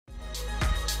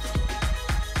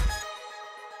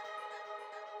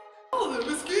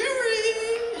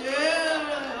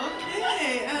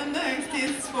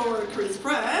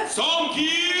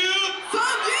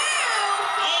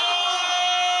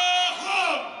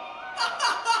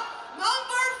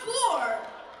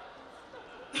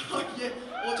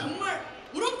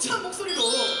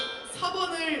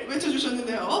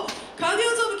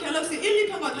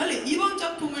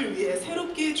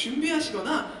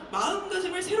되시거나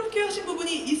마음가짐을 새롭게 하신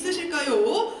부분이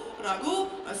있으실까요?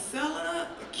 라고 셀레나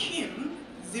킴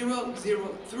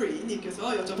 003님께서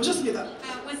여쭤보셨습니다.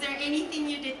 Was there anything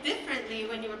you did differently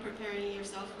when you were preparing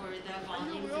yourself for the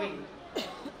Volume 3?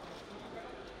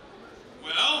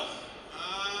 Well,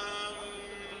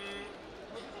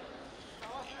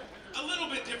 a little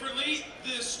bit differently.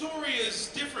 The story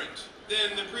is different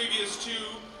than the previous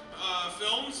two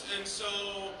films, and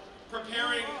so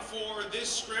preparing for this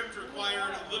script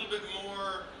required a little bit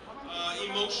more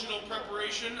emotional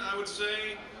preparation, I would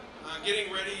say.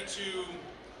 Getting ready to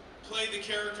play the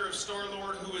character of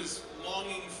Star-Lord, who is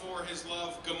longing for his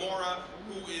love, Gamora,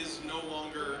 who is no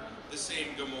longer the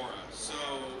same Gamora. So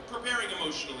preparing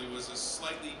emotionally was a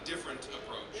slightly different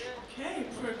approach. Okay,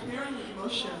 preparing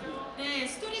emotion. 네,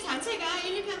 스토리 자체가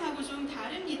 1, 2편하고 좀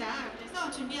다릅니다.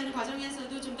 그래서 준비하는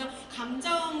과정에서도 좀 더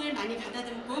감정을 많이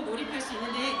가다듬고 몰입할 수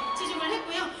있는데 치중을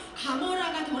했고요.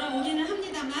 가모라가 돌아오기는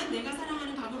합니다만 내가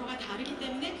사랑하는 가모라가 다르기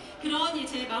때문에 그런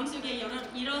제 마음속에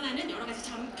일어나는 여러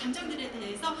가지 감정들에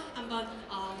대해서 한번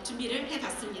준비를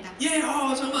해봤습니다. 예,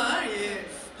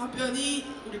 정말 답변이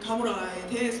우리 가모라에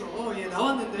대해서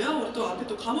나왔는데요. 우리 또 앞에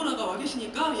또 가모라가 와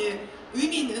계시니까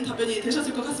의미 있는 답변이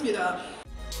되셨을 것 같습니다.